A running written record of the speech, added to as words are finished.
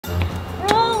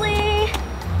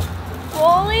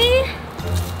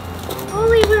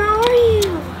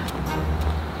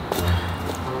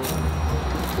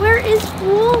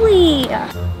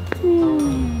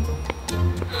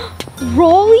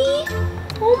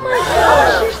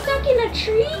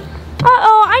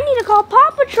Uh-oh, I need to call Paw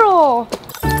Patrol.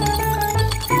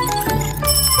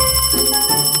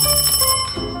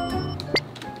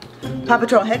 Paw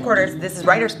Patrol Headquarters, this is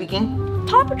Ryder speaking.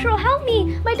 Paw Patrol, help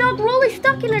me. My dog Rolly's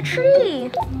stuck in a tree.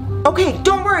 Okay,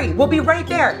 don't worry. We'll be right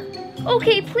there.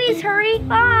 Okay, please hurry.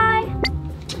 Bye.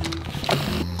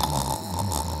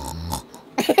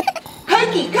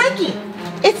 Kaikee!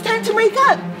 It's time to wake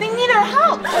up. They need our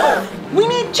help. We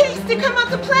need Chase to come out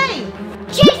to play.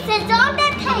 Chase is on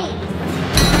the case.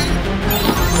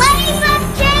 Wake up,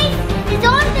 Chase is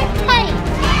on the case.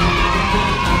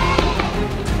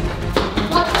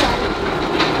 What the?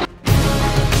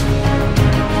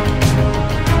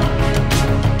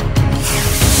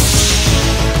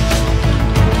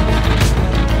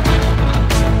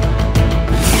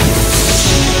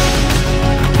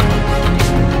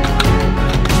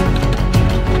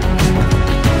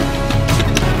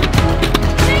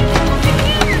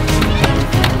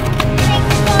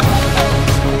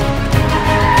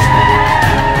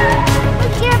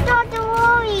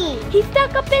 He's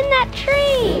stuck up in that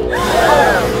tree.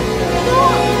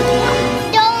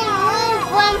 Don't move,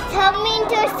 I'm coming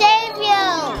to save you.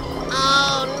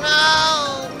 Oh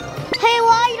no. Hey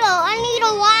Ryder, I need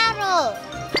a ladder.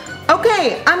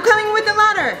 Okay, I'm coming with the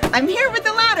ladder. I'm here with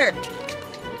the ladder.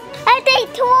 And they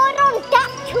tore on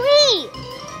that tree.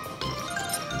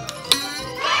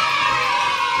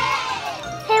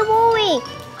 Hey Wooly,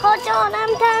 hold on,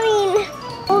 I'm coming.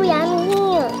 Wooly, I'm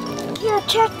here. Here,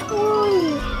 check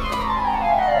Wooly.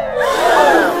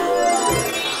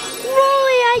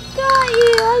 Rolly, I got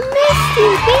you. I missed you.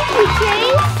 Thank you,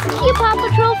 Chase. Thank you, Paw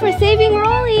Patrol, for saving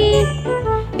Rolly.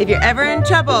 If you're ever in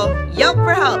trouble, yelp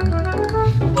for help.